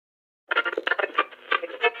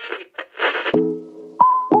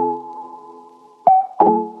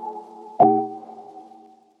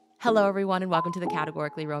Hello, everyone, and welcome to the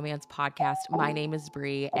Categorically Romance podcast. My name is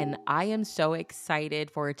Bree, and I am so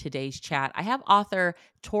excited for today's chat. I have author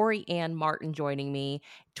Tori Ann Martin joining me.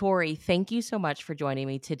 Tori, thank you so much for joining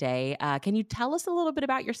me today. Can you tell us a little bit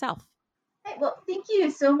about yourself? Hey, well, thank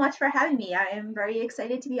you so much for having me. I am very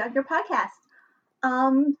excited to be on your podcast.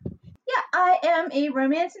 Um, I am a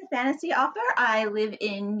romance and fantasy author. I live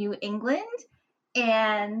in New England,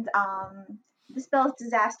 and The Spell's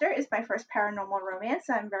Disaster is my first paranormal romance.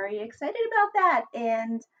 I'm very excited about that,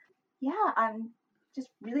 and I'm just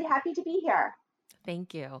really happy to be here.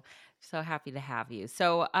 Thank you. So happy to have you.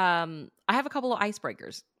 So, I have a couple of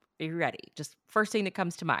icebreakers. Are you ready? Just first thing that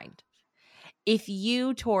comes to mind. If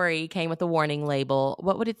you, Tori, came with a warning label,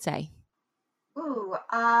 what would it say? Ooh,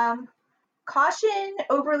 caution,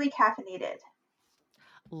 overly caffeinated.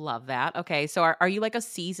 Love that. Okay, so are you like a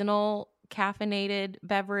seasonal caffeinated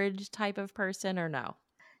beverage type of person or no?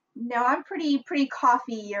 No, I'm pretty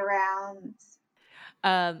coffee year round.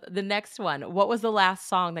 The next one. What was the last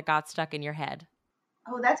song that got stuck in your head?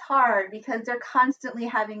 Oh, that's hard because they're constantly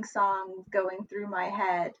having songs going through my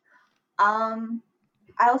head. Um,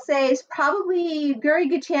 I'll say it's probably very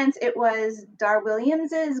good chance it was Dar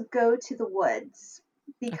Williams's "Go to the Woods"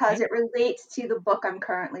 because Okay. it relates to the book I'm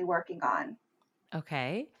currently working on.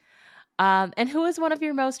 Okay. And who is one of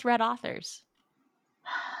your most read authors?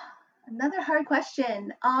 Another hard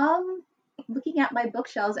question. Looking at my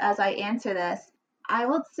bookshelves as I answer this, I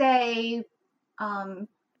would say um,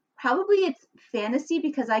 probably it's fantasy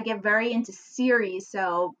because I get very into series.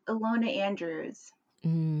 So Ilona Andrews.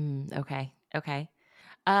 Okay. Okay.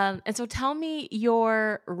 And so tell me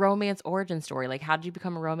your romance origin story. Like, how did you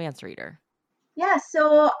become a romance reader? Yeah,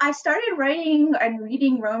 so I started writing and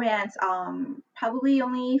reading romance probably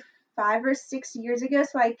only 5 or 6 years ago.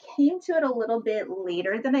 So I came to it a little bit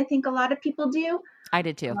later than I think a lot of people do. I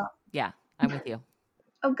did too. Uh, Yeah, I'm with you.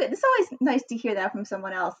 oh, good. It's always nice to hear that from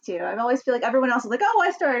someone else too. I always feel like everyone else is like, "Oh,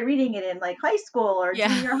 I started reading it in like high school or Yeah.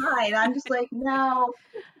 junior high," and I'm just like, "No."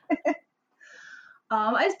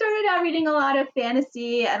 I started out reading a lot of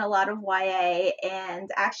fantasy and a lot of YA, and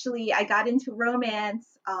actually, I got into romance.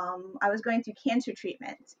 I was going through cancer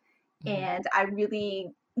treatment, Mhm. and I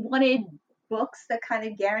really wanted books that kind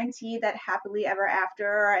of guarantee that happily ever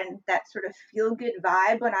after and that sort of feel good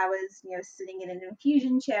vibe when I was, sitting in an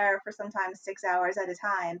infusion chair for sometimes 6 hours at a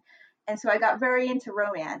time. And so I got very into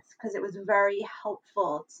romance because it was very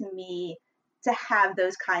helpful to me to have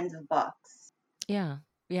those kinds of books. Yeah.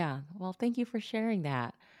 Yeah. Well, thank you for sharing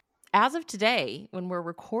that. As of today, when we're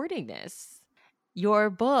recording this, your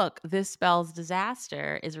book, This Spells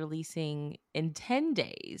Disaster, is releasing in 10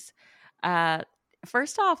 days. Uh,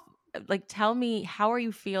 first off, like tell me, how are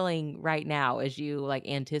you feeling right now as you like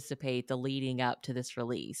anticipate the leading up to this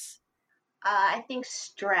release? I think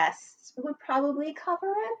stress would probably cover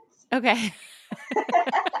it. Okay.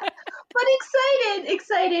 But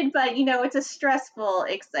excited, but it's a stressful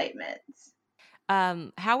excitement.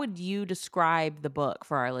 How would you describe the book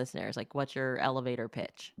for our listeners? Like what's your elevator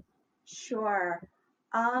pitch? Sure.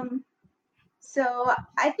 Um, so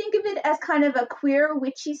I think of it as kind of a queer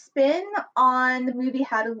witchy spin on the movie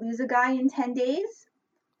How to Lose a Guy in 10 Days.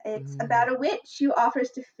 It's Mm, about a witch who offers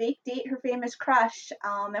to fake date her famous crush.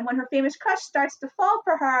 And when her famous crush starts to fall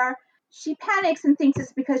for her, she panics and thinks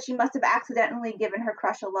it's because she must have accidentally given her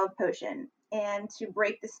crush a love potion. And to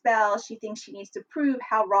break the spell, she thinks she needs to prove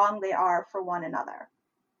how wrong they are for one another.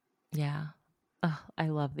 yeah. Oh, I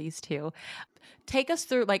love these two. Take us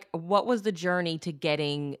through like what was the journey to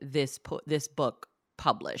getting this book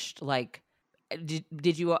published? Like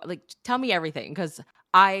did you like tell me everything cuz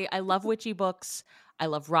I love witchy books. I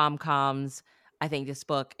love rom-coms. I think this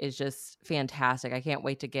book is just fantastic. I can't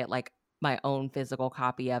wait to get like my own physical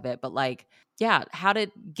copy of it. But like, yeah, how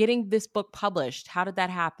did getting this book published? How did that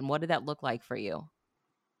happen? What did that look like for you?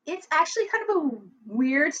 It's actually kind of a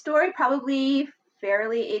weird story, probably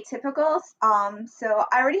fairly atypical. So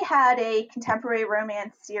I already had a contemporary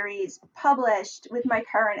romance series published with my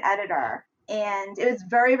current editor, and it was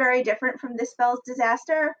very, very different from This Spell's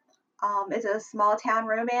Disaster. It's a small town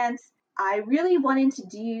romance. I really wanted to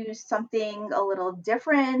do something a little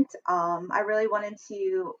different. I really wanted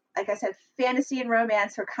to, like I said, fantasy and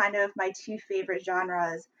romance are kind of my two favorite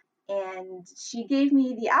genres. And she gave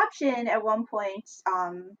me the option at one point,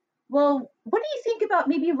 well, what do you think about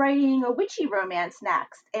maybe writing a witchy romance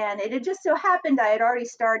next? And it had just so happened I had already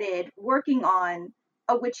started working on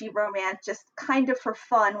a witchy romance just kind of for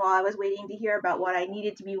fun while I was waiting to hear about what I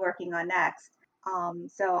needed to be working on next.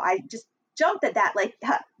 So I just jumped at that, like,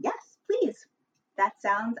 yes, please. That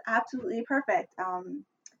sounds absolutely perfect.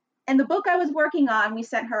 And the book I was working on, we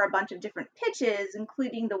sent her a bunch of different pitches,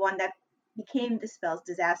 including the one that became This Spells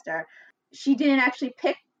Disaster. She didn't actually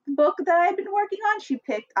pick the book that I'd been working on. She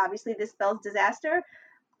picked, obviously, This Spells Disaster.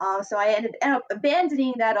 So I ended up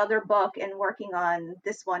abandoning that other book and working on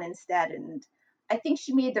this one instead. And I think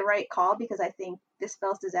she made the right call, because I think This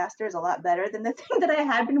Spells Disaster is a lot better than the thing that I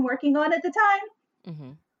had been working on at the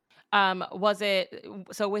time. Mhm. Was it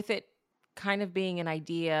so with it kind of being an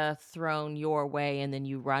idea thrown your way and then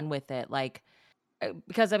you run with it, like,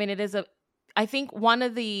 because I mean, it is a, I think one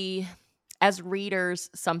of the, as readers,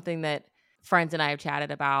 something that friends and I have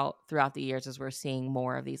chatted about throughout the years as we're seeing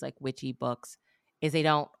more of these like witchy books is they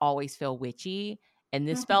don't always feel witchy. And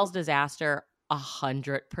this Mhm. spells disaster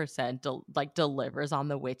 100% like delivers on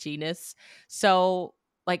the witchiness. So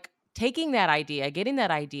like taking that idea, getting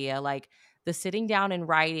that idea, like the sitting down and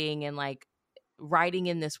writing and like writing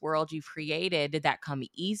in this world you've created, did that come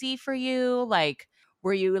easy for you? Like,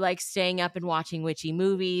 were you like staying up and watching witchy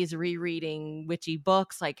movies, rereading witchy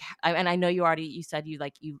books? Like, and I know you said you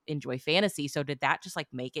like, you enjoy fantasy. So did that just like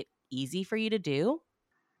make it easy for you to do?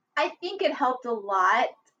 I think it helped a lot,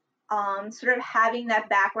 sort of having that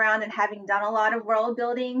background and having done a lot of world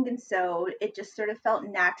building. And so it just sort of felt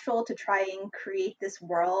natural to try and create this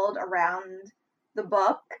world around the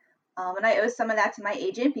book. And I owe some of that to my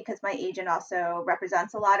agent, because my agent also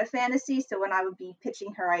represents a lot of fantasy. So when I would be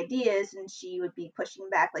pitching her ideas, and she would be pushing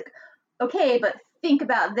back, like, okay, but think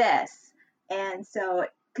about this. And so,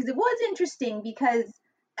 because it was interesting, because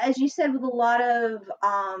as you said, with a lot of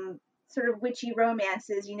sort of witchy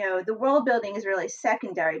romances, the world building is really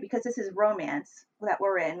secondary, because this is romance that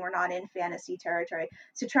we're in. We're not in fantasy territory.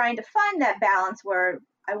 So trying to find that balance where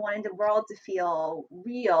I wanted the world to feel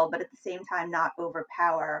real, but at the same time not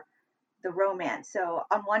overpower the romance. So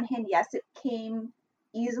on one hand, yes, it came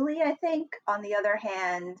easily, I think. On the other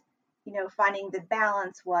hand, finding the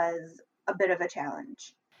balance was a bit of a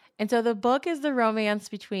challenge. And so the book is the romance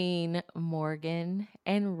between Morgan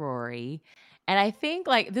and Rory. And I think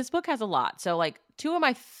like this book has a lot. So like two of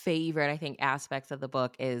my favorite, I think, aspects of the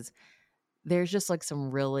book is there's just like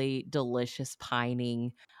some really delicious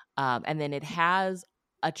pining. And then it has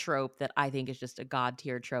a trope that I think is just a god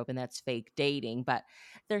tier trope, and that's fake dating. But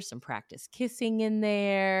there's some practice kissing in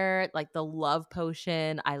there, like the love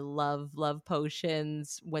potion. I love love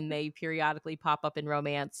potions when they periodically pop up in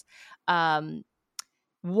romance. Um,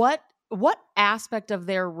 what aspect of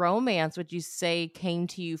their romance would you say came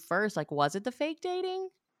to you first? Like, was it the fake dating?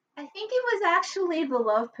 I think it was actually the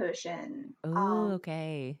love potion. Oh,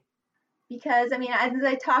 okay. Because I mean, as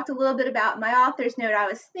I talked a little bit about my author's note, I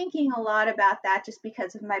was thinking a lot about that, just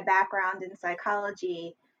because of my background in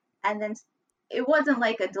psychology. And then it wasn't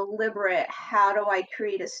like a deliberate, how do I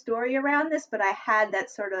create a story around this, but I had that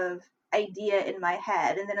sort of idea in my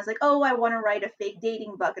head. And then I was like, oh, I want to write a fake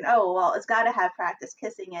dating book. And oh, well, it's got to have practice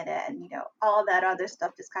kissing in it. And, all that other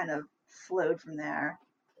stuff just kind of flowed from there.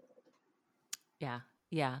 Yeah.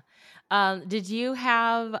 Yeah. Did you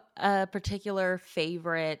have a particular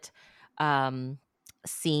favorite um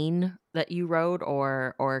scene that you wrote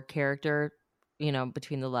or character,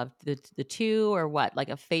 between the two, or what? Like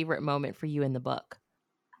a favorite moment for you in the book?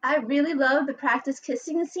 I really love the practice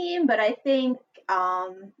kissing scene, but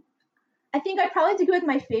um, I think I'd probably have to go with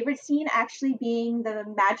my favorite scene actually being the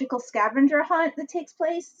magical scavenger hunt that takes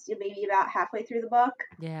place maybe about halfway through the book.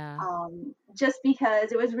 Yeah. Just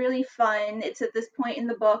because it was really fun. It's at this point in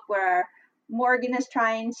the book where Morgan is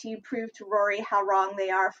trying to prove to Rory how wrong they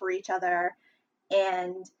are for each other,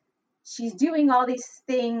 and she's doing all these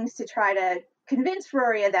things to try to convince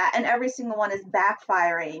Rory of that, and every single one is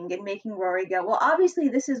backfiring and making Rory go, well, obviously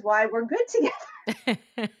this is why we're good together.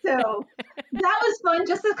 So that was fun,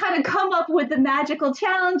 just to kind of come up with the magical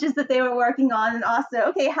challenges that they were working on, and also,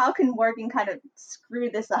 okay, how can Morgan kind of screw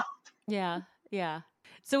this up? Yeah, yeah.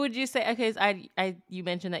 So would you say, okay, so you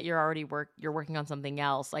mentioned that you're working on something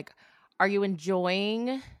else. Like, are you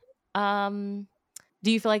enjoying um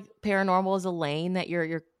do you feel like paranormal is a lane that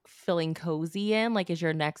you're feeling cozy in? Like, is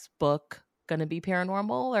your next book gonna be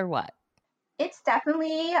paranormal or what? It's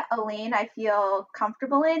definitely a lane I feel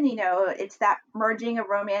comfortable in. It's that merging of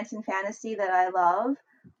romance and fantasy that I love.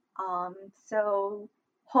 So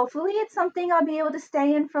hopefully it's something I'll be able to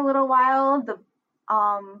stay in for a little while. The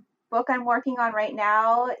book I'm working on right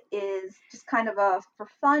now is just kind of a for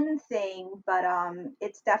fun thing, but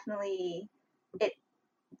it's definitely it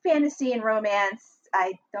fantasy and romance.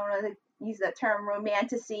 I don't really use the term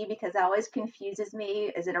romantasy, because that always confuses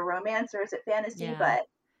me. Is it a romance or is it fantasy? Yeah,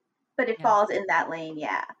 But it yeah. falls in that lane,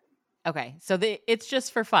 yeah. Okay, so it's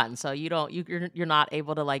just for fun. So you don't you're not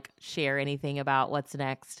able to like share anything about what's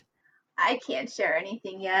next. I can't share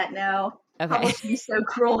anything yet. No, Okay. publishing is so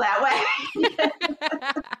cruel that way.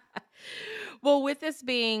 Well, with this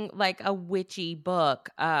being like a witchy book,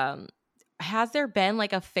 has there been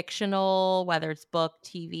like a fictional, whether it's book,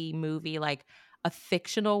 TV, movie, like a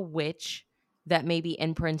fictional witch that maybe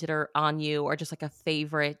imprinted or on you, or just like a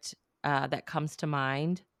favorite that comes to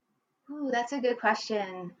mind? Ooh, that's a good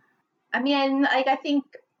question. I mean, like, I think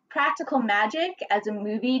Practical Magic as a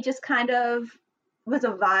movie just kind of was a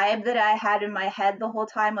vibe that I had in my head the whole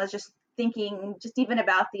time. I was just thinking, just even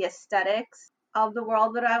about the aesthetics of the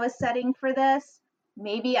world that I was setting for this.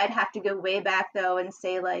 Maybe I'd have to go way back though and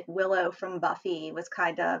say, like, Willow from Buffy was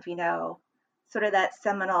kind of, sort of that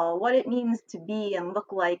seminal, what it means to be and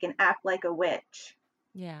look like and act like a witch.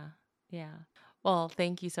 Yeah. Yeah. Well,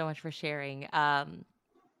 thank you so much for sharing.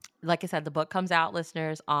 Like I said, the book comes out,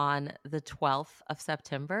 listeners, on the 12th of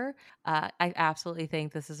September. I absolutely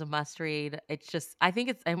think this is a must read. It's just, I think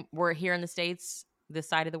it's, and we're here in the States, this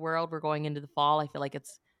side of the world, we're going into the fall. I feel like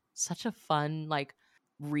it's such a fun, like,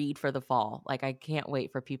 read for the fall. Like, I can't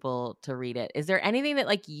wait for people to read it. Is there anything that,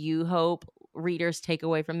 like, you hope readers take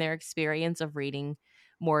away from their experience of reading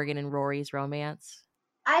Morgan and Rory's romance?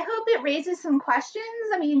 I hope it raises some questions.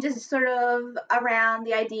 I mean, just sort of around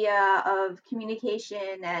the idea of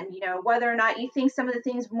communication and, whether or not you think some of the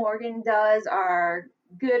things Morgan does are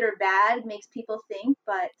good or bad makes people think.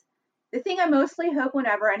 But the thing I mostly hope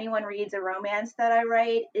whenever anyone reads a romance that I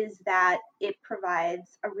write is that it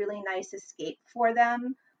provides a really nice escape for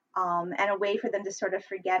them, and a way for them to sort of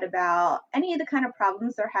forget about any of the kind of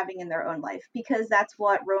problems they're having in their own life, because that's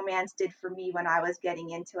what romance did for me when I was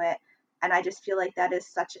getting into it. And I just feel like that is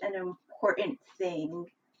such an important thing,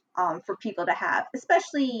 for people to have,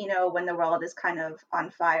 especially, when the world is kind of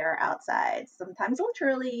on fire outside. Sometimes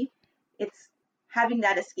literally, it's having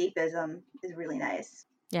that escapism is really nice.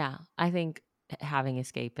 Yeah, I think having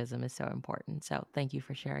escapism is so important. So thank you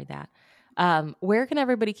for sharing that. Where can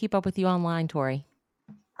everybody keep up with you online, Tori?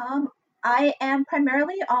 Um, I am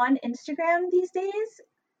primarily on Instagram these days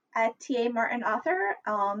at TA Martin Author,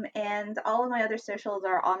 and all of my other socials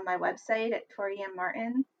are on my website at Tori M.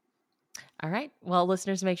 Martin. All right. Well,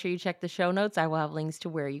 listeners, make sure you check the show notes. I will have links to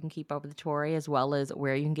where you can keep up with Tori, as well as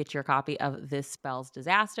where you can get your copy of This Spells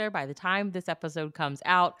Disaster. By the time this episode comes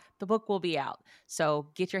out, the book will be out. So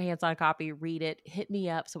get your hands on a copy, read it, hit me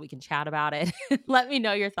up so we can chat about it. Let me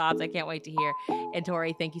know your thoughts. I can't wait to hear. And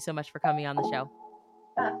Tori, thank you so much for coming on the show.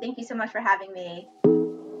 Thank you so much for having me.